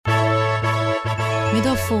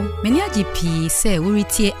Medofo, many GP say we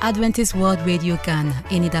retain Adventist World Radio Ghana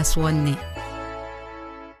in that's one.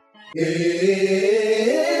 AWR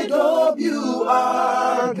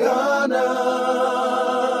Ghana.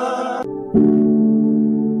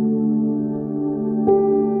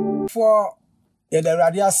 For the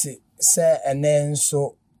radiasi say and then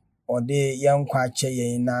so or the young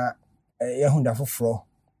kwache na yehunda fufro.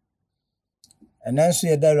 And then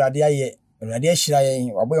so the radia shira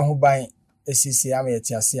or boy who buy SCC Ame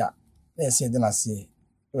Tiasia. Let's say, then I say,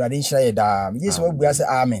 Radisha da. This will be as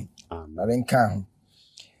amen. I then can.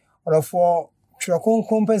 Or for Chokon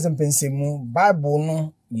Compens and Pensimu, Bible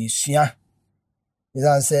no, ye shia. Is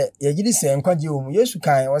answer, ye did say, and quadju, yes, you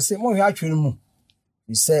can, or say more actually moo.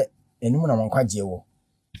 You say, and no one quadju.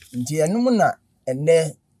 Indeed, no one, and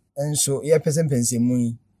there, and so ye peasant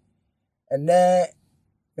pensimu. And there,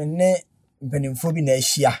 and there, pennyphobia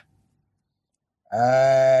shia.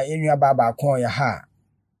 In your baba corn ya ha.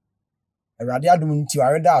 A radiadum to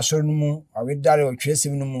a radar so no more, a radar or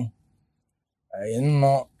tracing no more.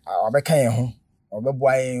 No, I'll be kind home, or the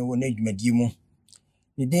boy will need medium.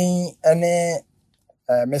 The day any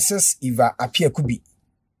Mrs. Eva appear could be.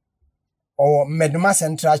 Or Medma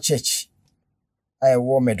Central Church. I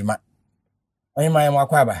wore Medma. I am my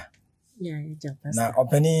Maquaba. Now,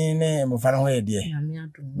 opening name of an way, dear.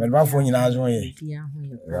 Medma for you last way.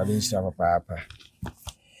 Radisha papa.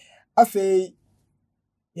 Afe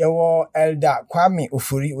yawo elder Kwame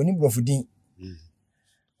Ofori oni brofudin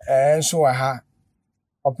so aha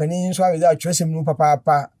opening so without choosing mu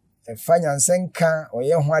papa fanya nsenka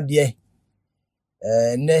oye ho ade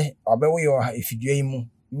ne obewo yo ifidue mu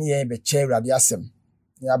ne ye be che urade asem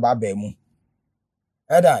ya baba mu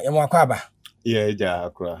eda ye mo akwaba ye ja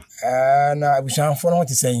akra na abusanfo no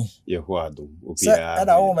te sen ye ho adom obia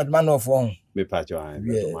eda wo medman of won me pa jo an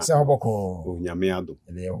se hoboko onyame adom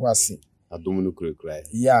le ho ase adom no krekrai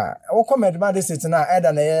yeah wo comment ma this it na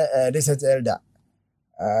eda na ye this it elder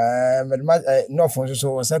medman no fon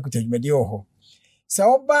so secretary medi ho se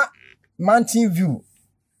oba Mountain View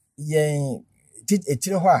yen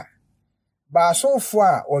etire ho a ba sonfo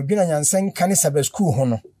a odwena nyansen kan sabe school ho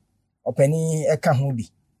no opani eka ho bi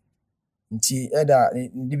nti eda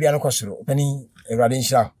dibia no kwosoro opani ewrade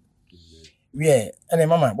nhira wie ene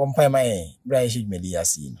mama bompai mai bra ye medi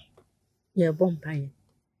asi ye bompai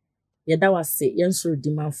ye da wase yenso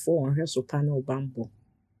dimafo onhwe so pa na obambo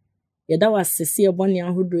ye da wase se ye boni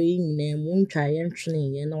ahodo yi nyina mu ntwa ye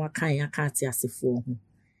ntwene ye na wakan ya ka ate asefo ho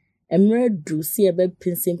emre du se ye be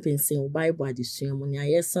pensin Bible adesua mu nya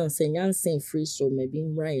ye sanse nyansen free so mabi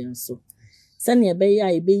mra yenso sane ye be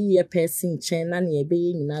ya ebe ye person chen na ne ye be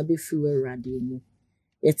ye nyina be fi we rade mu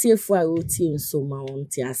ye tiefo a oti nso ma won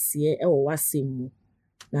ti ase e wo wase mu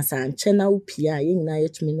na san chen na upia ye nyina ye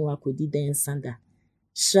tumi no akodi den sanda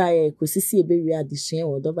shaye kosisi ebe wi adesua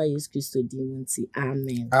wo doba Yesu Kristo di munti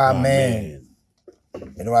amen amen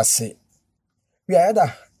eno ase wi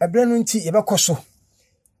ada ebre no nti ye be koso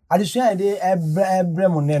adesua de ebre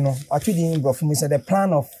mo ne no atwidi brofo mu say the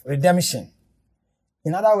plan of redemption.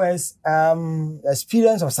 In other words,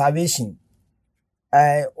 experience of salvation.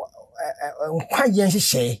 Kwaje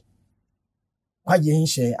nhye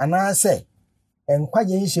and I say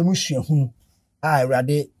kwaje nhye mu hwehunu a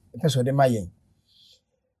awrade peso de mayen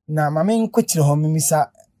na mama nkotire ho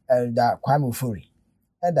mimisa elda Kwame Ofori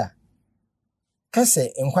eda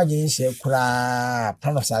kase kwaje nhye kura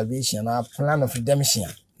plan of salvation na plan of redemption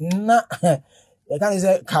na you can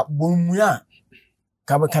say ka bomua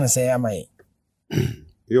ka be kan say amaye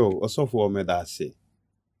yo osofo me da se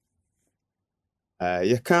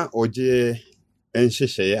ye kan oje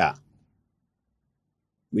enhyehyeye a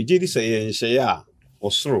me gidi se ye enhyeye a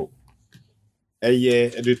osoro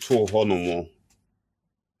eye edeto ho no mo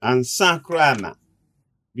ansa kra na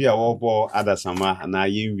bia wo bo adasama na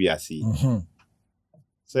ye wiase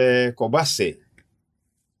se kobase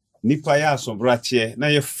nipa ya asobrache na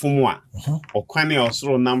ye fumu a okwane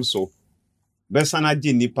osoro namso besana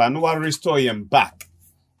ji nipa no wa restore him back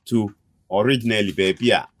to originally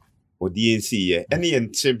baby a odiensi ye ene ye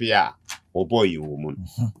ntebia oboy woman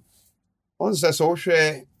on se so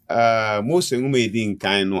hwe Mose ngume edin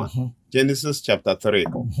kan no Genesis chapter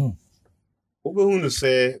 3 obehunu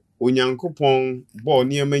se onyankopon bo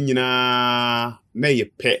niam nyina na ye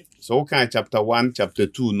pe so kan chapter 1 chapter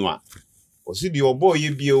 2 no a osidi oboy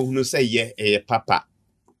ye bia ohunu se ye papa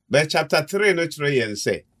be chapter 3 no kire ye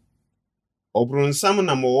nse Obrunsam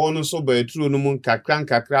na mo no so betru no mun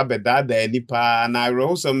kakra bedada nipa na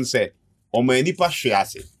rehosam se o ma nipa hwe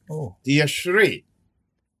ase ti ye hwere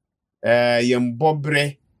ye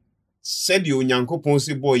mbobre said you onyankopon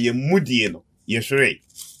si boy ye mudie no ye hwere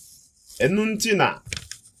enu nti na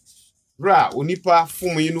bra onipa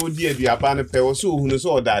fom yi no di aduaba no pe wo so ohunu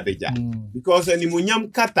so odadagya because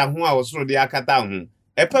animonyam kata ho a osoro de akata ho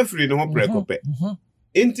epa firi no ho prekope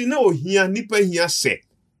enti na ohia nipa hia se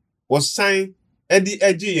osan edi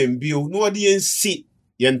ege yembio no odi yensi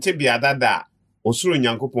yente bia dada osoro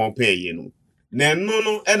nyankopon pe ye no na eno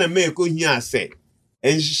no ena meko hia se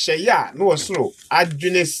enhyeya no osoro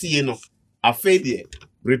adwene sie no afedie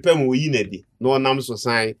repem wo yinadi no nam so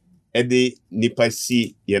san ede nipa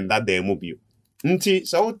si yenda da mu bio nti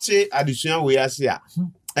sa wote adesua we ase a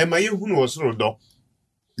ema yehunu osoro do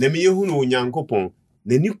na me yehunu onyankopon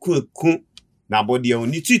na ni kuaku na body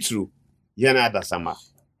oni titru yana adasama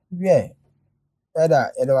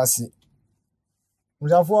eda wasi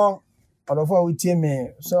muzafo odofo wutie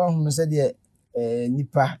me so hu se de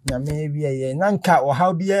nipa nyame bia ye nanka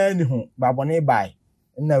ohaw bia ni hu babone bai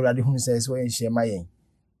na awurade hu se so yenhye ma yen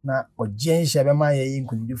na ogye nhye be ma yen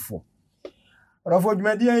nkundifo odofo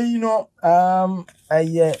dwumadie yi no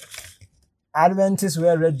aye Adventist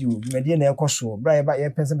World Radio dwumadie na ekoso bra ye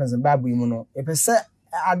pese babu yi mu no e pese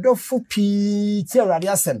adofo pi ti awurade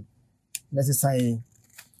asem na sesan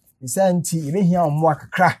isanti ibehia omo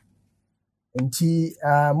akakra nti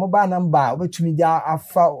mobile number obetumi dia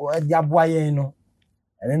afa dia boaye no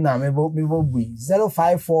ene na mebo bui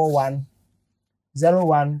 0541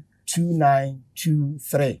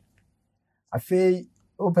 012923 afi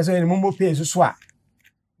o person ni momo pay so a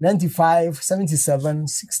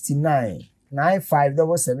 957769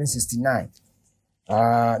 957769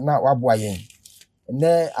 na waboaye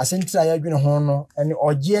ne asentira ya dwene ho no ene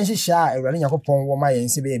ogye nhyehyɛ a awurade nyakopɔn wɔ ma yɛn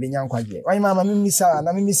se be nya nkwagye wan mama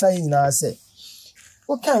mimisa nyina se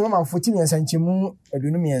o kan Roma 14 nsankyemu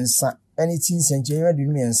adunum yensa ene ti nsankyemu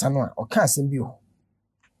adunum yensa no a o kan asem bi ho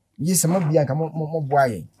yi sama bia nka mo boa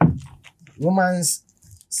yɛn Romans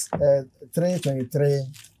 3:23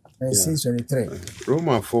 and 6:23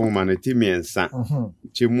 Roma 4 maneti miensa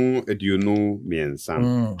chemu aduonu miensa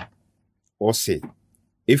o se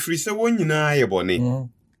efiri se wonyina ye bone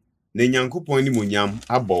na nyankopon ni monyam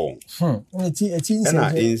abon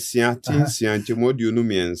na ensia tinsia nchemodio no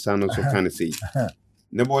miensa no so kan sei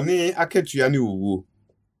ne bone akatua ne wuwo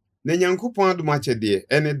na nyankopon adomachede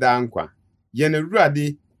ene da nkwa ye ne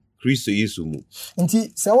ruade Kristo Yesu mu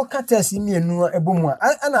nti se wo katasi mienu ebomu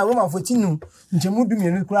ana Roma 14 nchemudu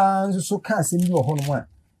mienu kura nso so ka asem bi wo ho no a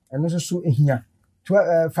eno so ehia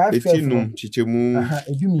 5 chichemu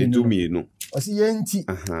edumienu osi yenti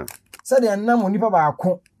sade anam onipa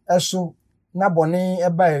baako eso na bone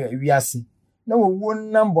eba wiase na wowuo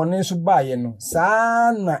nam bone so baaye no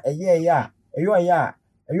saa na eyo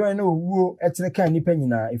na wowuo etere kan nipa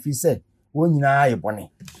nyina efi se wo nyina aye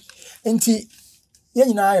bone enti ye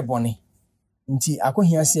nyina aye bone nti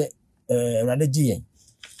akohia se awurade gye yen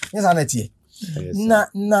yesa na tie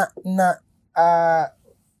na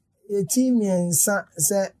etimiensa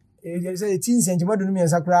se etinsenjemadu no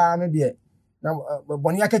miensa kra no de na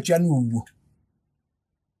bone akatua no wuwo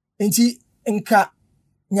enti nka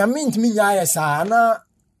nyame ntimi nyaaya saa na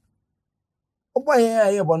oboye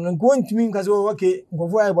aye bone nko ntimi nka so okay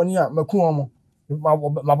nkofo aye bone a maku omo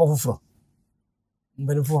mabofoforo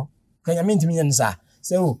mbelefo ka nyame ntimi nyansa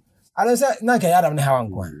se o ale se na ka yadam ne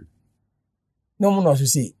hawan ko no mu no so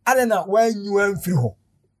se ale na wanyu amfiri ho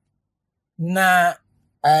na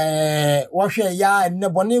wahwe ya ne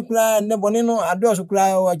bone kura ne bone no adoso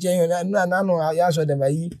kura wa chen na no ya so dem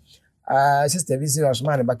ayi sister visi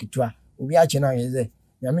Osman bakitwa obi a chen na yeze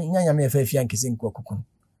nyame efafia nkese nkokoko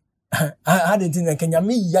ha de tin na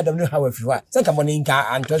nyame ya dem no ha wa fiwa se ka bone nka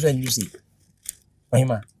antoso and you see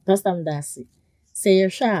ohima pastor Dasi se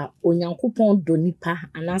yehwa onyankopon do nipa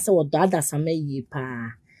anase wo do adasama yi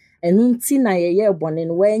pa enu nti na ye bone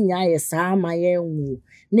no wanya ye saa ma ye nwu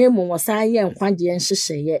na emu wosa ye nkwagye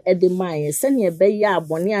nhyehyeye ede maye se ne be ye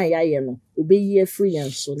abone ayaye no obeyi afiri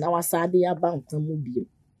yen so na wasa ade ya bankwa mu biem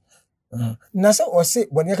na se o se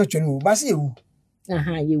bone ka twenu ba se ewu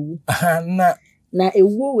yewu na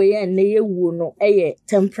ewu we ye na yewu no eye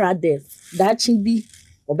temporary death dachi bi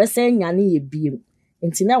obese nyane ye biem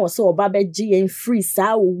nti na wose oba begye yen free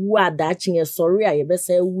saa owu adachi ye sorry a ye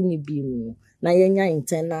bese ewu ni biem na yenya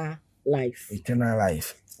eternal life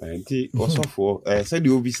Enti osofo said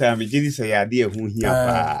you be say me gidi say ade ehun hia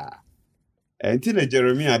pa enti na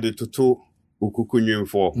Jeremia de toto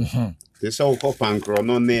okukunwemfo te say okopankro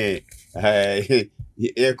no ne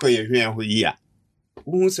ekoye hwan ho yia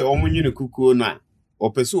hu say omunwene kukuo no a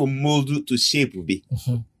opese o mold to shape bi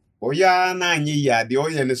oya na anyi ya de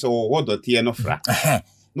oye ne say wodote no fra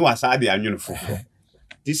no asade anwene fofo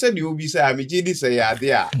te said you be say me gidi say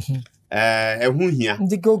ade a ehun hia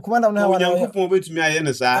ndiko kuma na Nyankopon betumi aye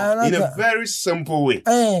ne saa in a very simple way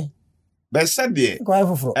But said there,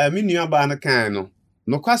 Quite for a minu ban can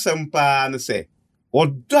no quasam pa no say, or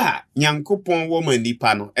da Yankopon woman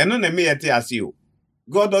nipano, and on a mere as you.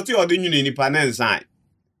 God dot your dinu nipan and sign.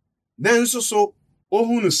 Then so, oh,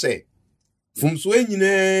 who say, from swinging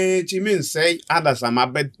chimin say, others am a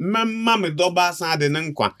bed, mamma doba sad and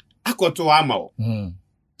unqua, akoto amo.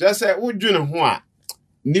 Just say, would you know what?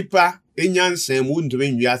 Nipa, inyan same wouldn't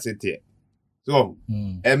win you as it here. So,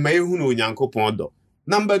 and may who know Yankopon do.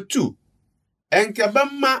 Number 2.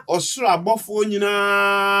 Enkebema osoro abofo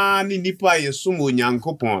nyina ni nipa yesumo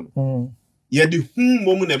Nyankopon. Ye di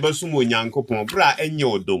humom na besumo Nyankopon bra enye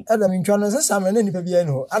odom. Adam ntwa no se sam na nipa bia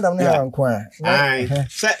no. Adam na yanko a. Ai,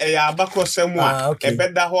 se eya abakosem a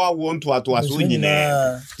ebeda ho awo nto aso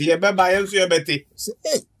nyina. Ti ebeba yenso yebete.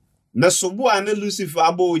 Na sobo ana Lucifer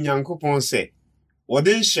abo Nyankopon se.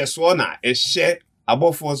 Wode nhyeso na ehye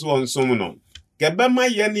abofo so onsom no. Kebema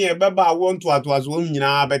ye ne ebeba awo nto aso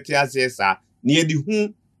nyina bete asesa. Near the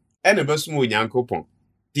whom and a besmo Yankopon.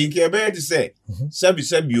 Think about to say,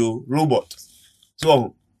 Sabio, robot.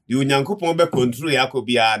 So, you Yankopon be control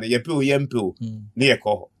Yakobia, the Yapo Yempo, near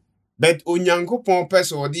Coho. But on Yankopon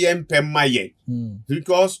person or the Empem Maye.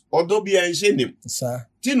 Because, although be an shame, sir,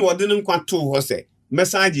 Tin Wadden Quanto Hose,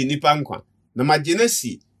 Message Nipanqua, the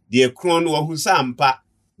Maginesi, the crown or who sampa,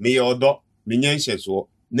 may or dot, Minyanches or,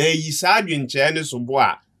 nay, ye Sergeant Chinese of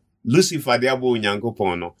Bois. Lucifer diabo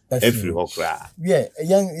Nyankopon every hokra. Yeah,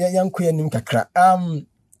 young queen nim kakra.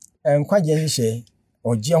 Nkwaje nhye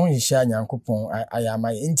oje ho nhye Nyankopon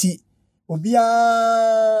ayama enti obia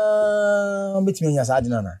betimi nya saade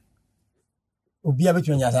na. Obia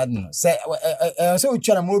betimi nya saade no. Se se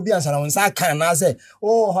otwara mo obia nsa na wonsa kan na se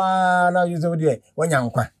oh ha na yuzo de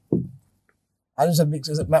wanyankwa. Anu so big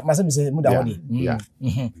masa bi se muda wodi. Yeah.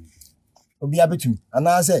 Obia betimi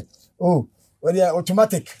ana se oh what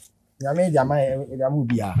automatic.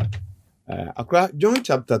 Akra John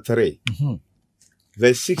chapter 3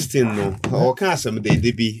 verse 16 no o ka asem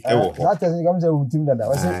de bi e wo that is come say utim dada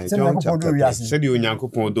o say John chapter 3 say di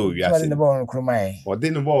Onyankopon do wiase o de bo no kro mai o de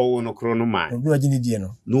no bo wo no kro no mai obi ogini die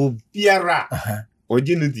no no biara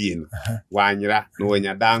ogini die no wanyira no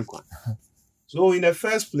wanya dankwa. So in the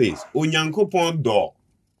first place Onyankopon do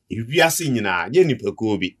wiase nyina ye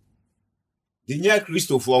nipako bi Dinya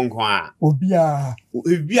Christopher nkwa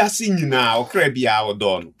obiase nyina okra bia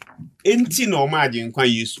odon enti na omaje nkwa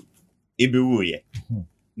Yesu ebewuye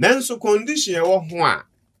nanso condition e wo ho a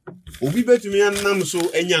obi betumi anam so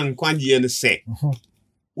enya nkwa die ne se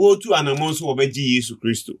wo tu anamon so obeji Yesu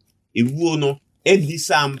Kristo ewuo no edi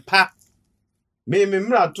sampa me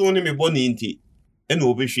mrato ne me boni nti ena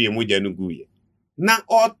obehwe mogya no guye na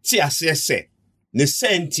oti ase se ne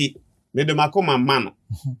senti me de makoma mano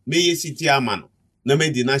me yesiti amano na me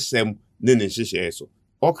di na sem ne ne hyehyɛ so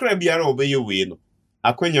okra biara obeye we no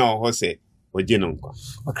akwanya ho se oje no nkwa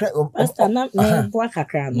okra pastor na bo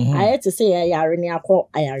akakra no ayete se ya yare ne akọ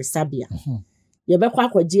ayaresabia ye be kwa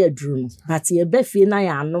akwaje aduru no but ye be fie na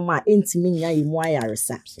ya anom a entimi nya yimu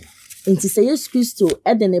ayaresa enti se Yesu Kristo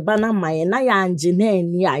ede ne ba na maye na ya anje na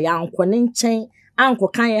ani a ya anko ne nchen anko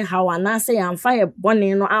kan ye hawa na se ya mfa ye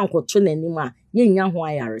bone no anko to nanim a ye nya ho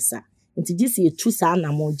ayaresa nti gisi etu sa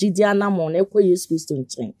anamo gidi anamo na ekọ Yesu Kristo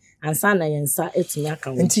nchen ansa na yensa etumi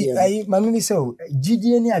aka wo nti ayi mami mi se o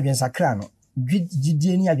gidi ni adwensakra no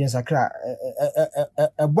gidi ni adwensakra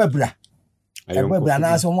ebobra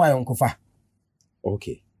na so mo ayonkofa.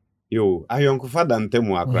 Okay yo ayonkofa da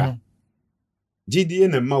ntemu akra gidi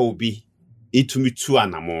na ma obi etumi tu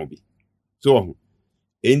anamo bi so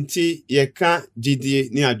enti yeka gidi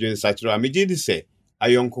ni adwensakra me gidi se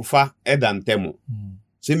ayonkofa eda ntemu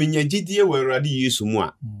se minya gidie we Awurade Yesu mu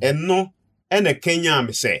a eno ene Kenya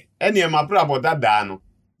am se ene ma brabo dada no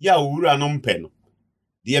ya owura no mpe no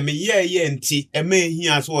de me ye enti ema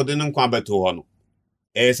ehia so ode no nkwa beto ho no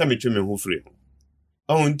se metwe me ho firi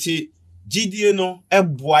ho nti gidie no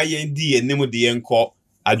eboa ye di enim de ye nko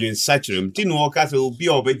adwensakirem ti no ka se obi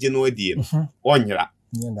a obeje no adie no onyira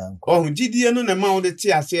gidie no na ma wo de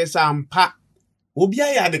ti ase sampa obi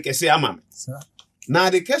aya de kese ama me na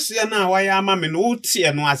de kese na waya ama me no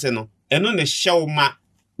tie no ase no eno ne hyew ma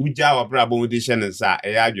uja wa brabo de hye ne sa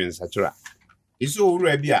e ya adwensakira iso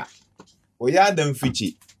owura bia o ya adam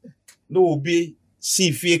fichi no obi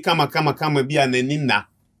si fie kama bia na nina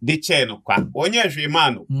de che no kwa onye hwe ma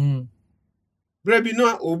no brebi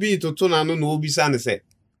no obi toto na no obi sa ne se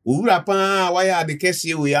owura pa waya de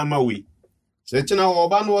kese o ya ma we se chena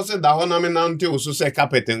oba no se da ho na me na nte oso se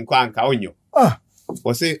carpet nkwa anka onyo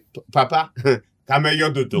o se papa kameyo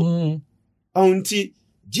dodo onti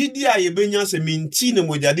gidi a yebenya se minti ne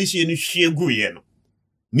mojadisi enu hwegu ye no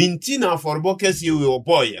minti na aforbo kese we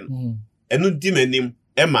oboye no enu di manim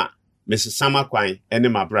ema Mrs. Samakwan ene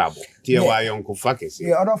mabrabo. Tie wa yonko fakesi.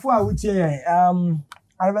 Yeah, odofo a wutie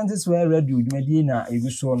Adventist World Radio dwumadi na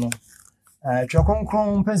eguso no.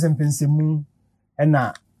 Twakonkron pensempensemu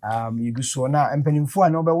na eguso na mpanimfo a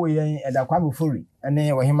na obewo yen edakwa mofori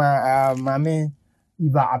ene wohima maame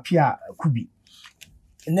Iba Apia Kubi.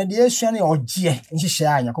 Na de esua ne ogye nhihye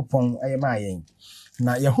a Yakopon ayema yen.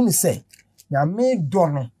 Na yehunu se nyame do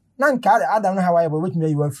no na nka Adam na Hawa yebo wetumi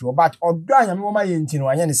ayi afiri but odo anyame wo ma yen ti no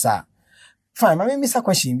anya ne sa. Fine, mama misa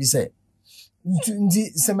question bi say.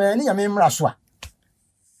 Ndi semani nyame mra so a.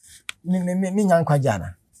 Me nyankwaje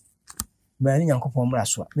ana. Mani Yakopon mra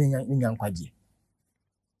so a. Me nyankwaje.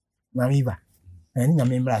 Mama Iba. Mani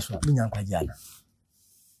nyame mra so a. Me nyankwaje ana.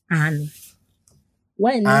 Ani.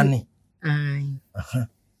 When Ani.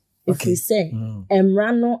 If you say,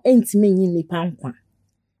 Emrano ain't me nipa nkwa.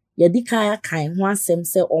 Yedi kaya kan ho asem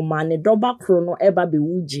se omane doba kro no eba be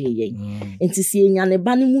wuje ye. Enti si enyane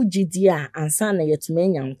ba ne mu gidi a ansa na yetume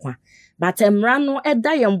nya nkwa. But Emrano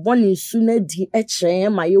eda ye mboni su na di ekire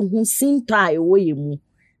ma ye hu sinto a ewo ye mu.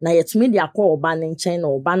 Na yetume di akwa oba ne nchen na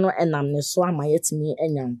oba no enam ne so ama yetume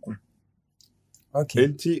enya nkwa. Okay.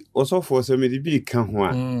 Enti osofo se me di bi ka ho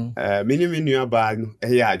a mini aba no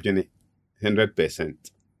eya adwene 100%.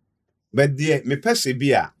 But there me pese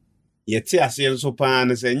bi a yete ase nso pa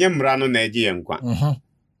na se nyemra no na eje yenkwa.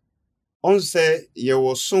 On se ye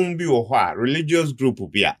wo som bi wo ho a religious group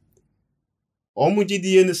bi a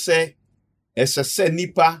omugidie ne se esese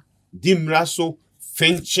nipa dimra so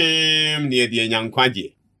fenchem ne de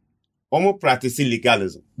nyankwaje. Omo practice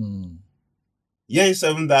legalism. Yen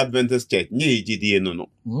Seventh Adventist Church nye gidie no.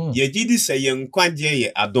 Ye gidi se yenkwaje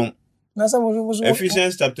ye adom. Na sa wo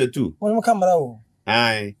Ephesians chapter 2. Wo kamera o.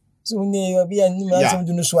 Aye. So ne yo bia ni ma so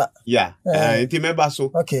dunu so a. Yeah. Enti meba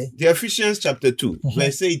so. Okay. The Ephesians chapter 2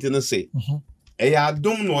 verse 8 no say. Eya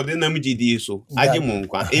adom no de nam gidie so. Aje mo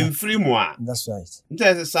nkwa. Emfiri mo a. That's right.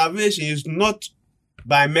 Nti salvation is not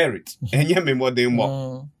by merit. Enye me modern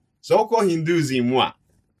mo. So ko Hinduism mo a.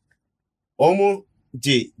 Omo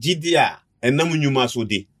gidie a enam nyuma so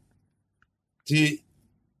de. Ti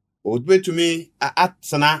odbetumi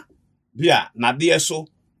atsana bia na de so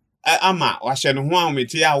ama wahye no ho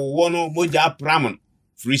ameti a wo no moja pram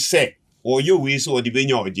free say oye we so de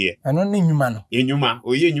benya oje Ano ne nyuma no. Enyuma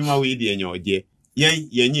oye nyuma we de enya oje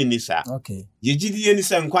yenyi ni sa. Okay. Yegidi ni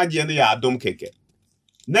sa nkwaje no ya adom keke.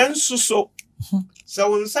 Nanso so sa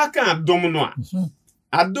wonsa kan adom no a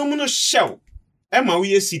adom no hyew e ma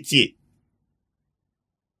we sitie.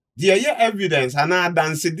 There evidence ana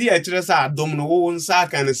dance de kire sa adom no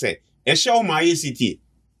wonsa kan se e hyew ma ye sitie.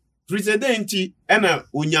 Presidenti ena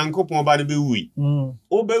onyankopon ba de bewui.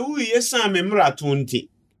 Obewui esan me mrato nti.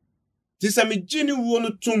 Ti se me gini wo no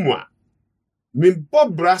tumwa. Me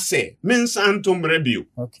bobra se me nsan to mrebio.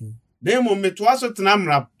 Okay. Demo me to aso tena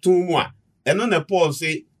mrato mu a eno na Paul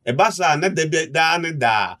se e basa na de da ne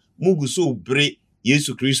da muguso bre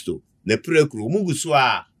Yesu Kristo na prekru muguso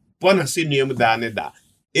a pona se nuem da ne da.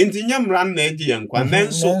 Enti nyamran na eji yankwa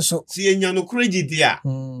nanso si enya no kurejidi a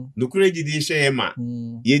no kurejidi hye ma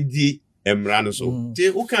yedi emra no so te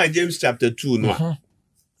uka James chapter 2 no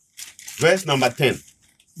verse number 10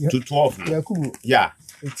 to 12 Yakubu yeah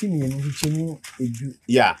etini enu chemu edu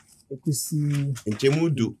yeah ekusi nchemu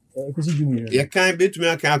du ekusi jumi ye kan betumi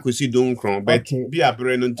aka akosi don kron but bi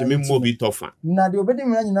abre no ntimi mo bi tofa na de obedi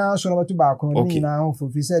mra nyina so no batu ba kono ni na ho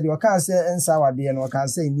fofi se de waka se ensa wade no waka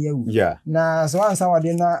se ni awu na so wansa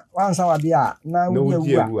wade na wansa wade a na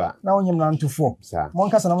wudi awu na wonyem na ntofo mon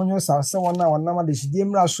kasa na monyo sa se wona wona ma de shidie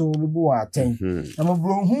mra so bibu aten na mo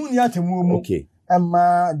bro hu ni atemu mu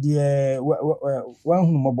amma de wan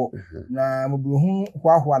hu mobo na mo bro hu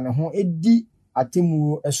hwahwa ne ho edi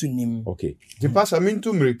atemu esunim. Okay. The pastor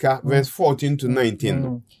mintu America verse 14 to 19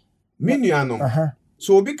 no. Minuano.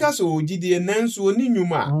 So because o gidie nanso ni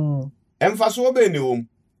nyuma. Emfaso obe ne wom.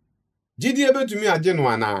 Gidie betumi age no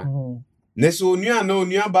ana. Ne so onua na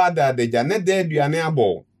onua ba da deja ne da aduane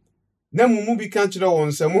abo. Na mumu bi kan kire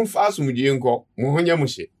won se mo fa asomdie nko. Mo honya mo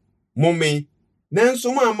hye. Mo me.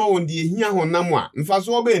 Nanso mo ama won de ehia honam a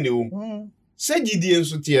mfaso obe ne wom. Se gidie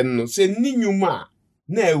nso tie no se ni nyuma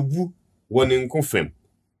na awu woni nkofem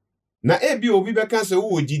na ebi obi beka se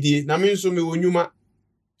wo gidie na me nso me wonyuma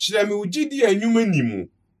kire me wogidie anyuma nimu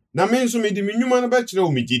na me nso me di me nyuma no ba kire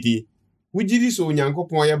wo me gidie wogidi so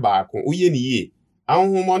onyankopon ye baako oye ni ye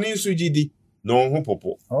ahonhomo ne nso gidi na ho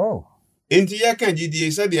popo enti ye kan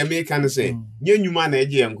gidie se de me kan se nye nyuma na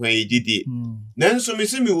eje enkwan ye gidie na nso me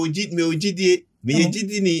se me wogidie me ye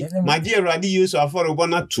gidi ni magie Awurade Yesu aforo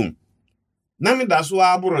bona tum na me da so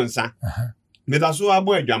aboronsa me da so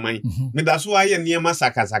abo adwaman me da so aye niema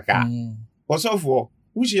sakasaka osofo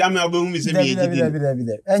Which ya me obo mi say me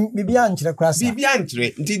David. And bibia nkyere krasa. Bibia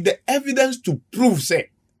nkyere. Nti the evidence to prove say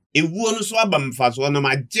ewu no so aba mfaso na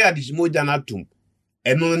magye adishimoja na tum.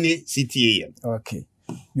 Eno ni CTA. Okay.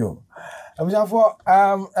 Yo. Abusafo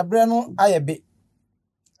abre no ayebe.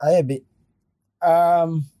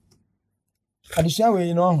 Adisha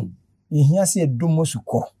we no ehia se edum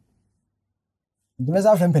suko.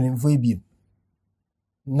 Ndimeza afem penimfo ebiem.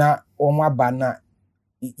 Na omo aba na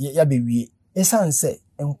ya bewie. Esanse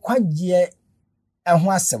enkwagye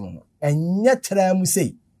eho asem no enye tra mu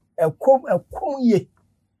sei ekom ye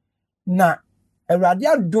na awurade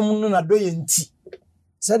adom no na doye nti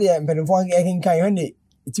se de mpenimfo ekenkan yo ne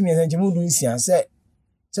itimi ense mu du nsia se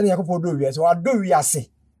de yakopo do wi se wa do wi ase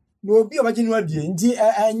na obi obagye no adie nti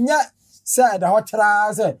enya se da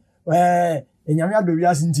hotra se enyame ado wi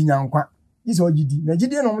ase nti nyankwa ise ogidi na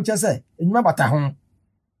gidi no mo che se enyuma bata ho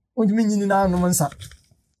ontimi nyini na no nsa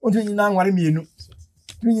ontimi na nware mienu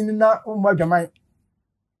nyini na mo adwaman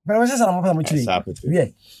pero we se sana mo pa mo chiri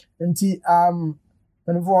wie nti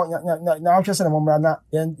penfo na ahwe se na mo mra na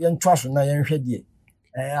yen twaso na yen hwe die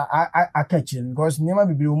akachiri because nyema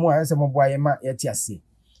bibiri mu a se mo boa ye ma ye ti ase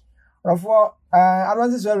rofo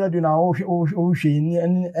advances we radio na o hwe ni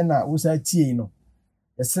na wo sa tie no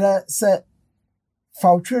esra se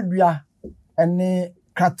fautredua ene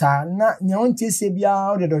kata na nyontie se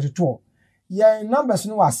bia o de do to ye numbers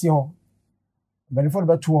no wase ho benefo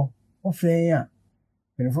be to o fen a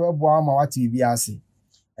benefo boa ma wati bia ase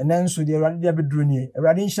enen so de radio de beduru ni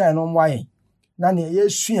radio nhyia no mwaye na ne ye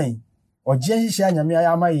suan oje nhyia nyame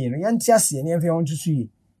ya amaye no ye nti ase ne mfe won tusu yi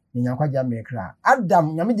ne nyankwaja mekra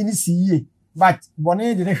adam nyame de ni si yi but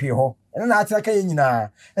bone de ne hwe ho ene na atraka ye nyina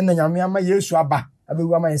ene nyame ama yesu aba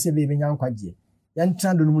abewu ama ye se be nyankwaje ye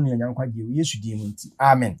ntra do no mu ne nyankwaje yesu di mu nti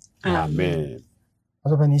amen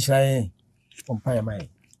aso pa ni hyiae ompa mai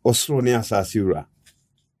osro ne asase wura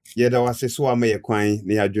yeda wase so amaye kwan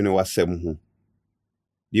ne adwene wasem ho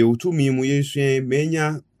de utumi mu yesu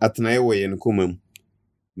menya atnaye wo ye nkomam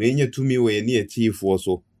menya tumi wo ye ne atifo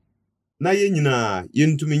so na ye nyina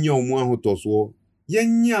yentumi nya omu ahotoso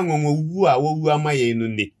yenya nwanwu a wowu amaye no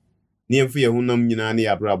ne emfe ye honam nyina ne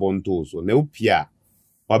yabrabo nto so na opia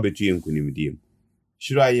wabetu yenkunimdiem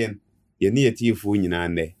shirayen ye ne atifo nyina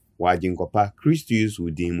ne wagyenkopa Kristo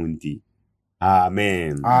Yesu din mu nti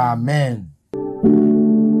amen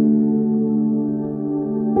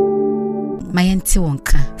Mayanti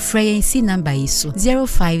wonka. Freyensi number iso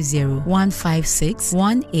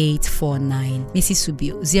 050-156-1849. Mrs.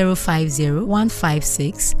 Subio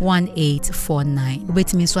 050-156-1849.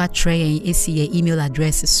 Ubetimi so atreyen esi ye email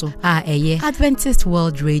address so Adventist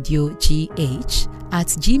World Radio GH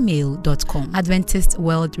 @gmail.com. Adventist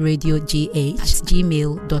World Radio GH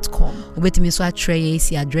 @gmail.com. Ubetimi so atreyen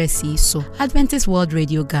esi address so Adventist World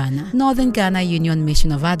Radio Ghana, Northern Ghana Union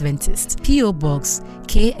Mission of Adventists, PO Box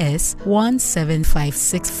KS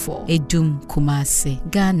 17564, Edum, Kumasi,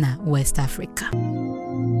 Ghana, West Africa.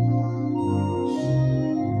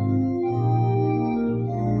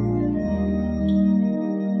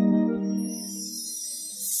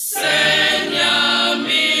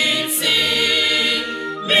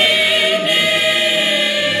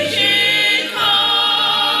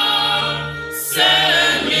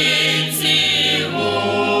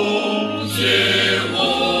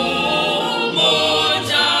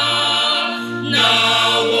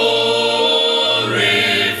 Now,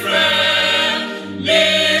 refrain.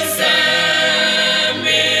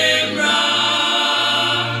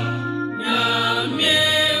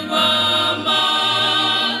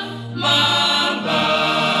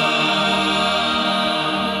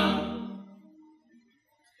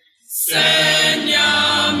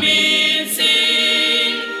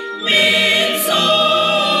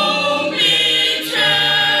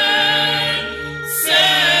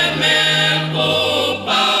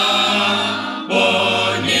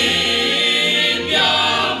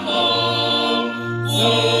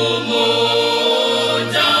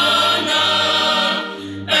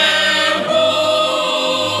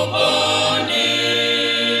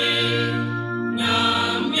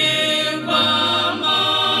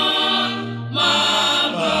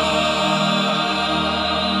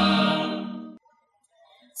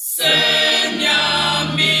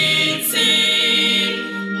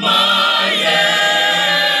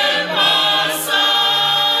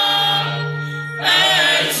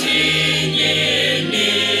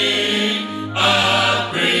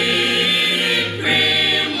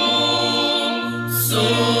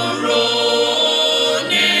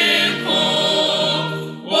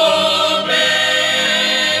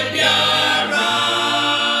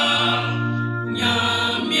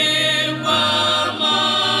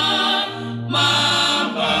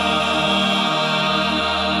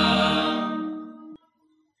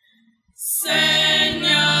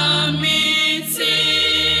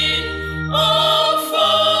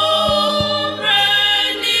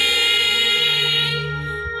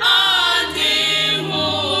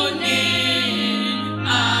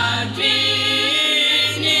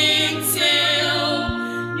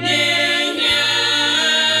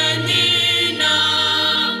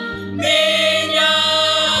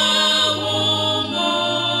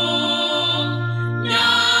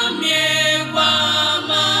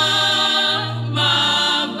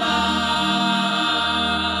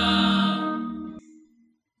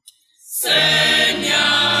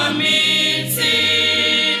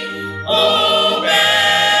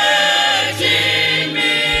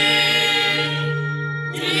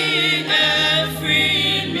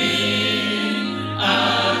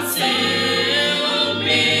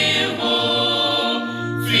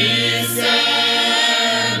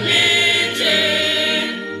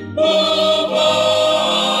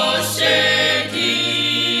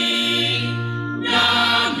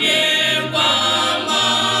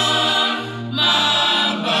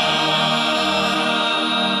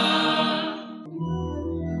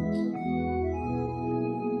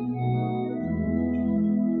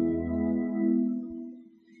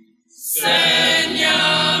 Say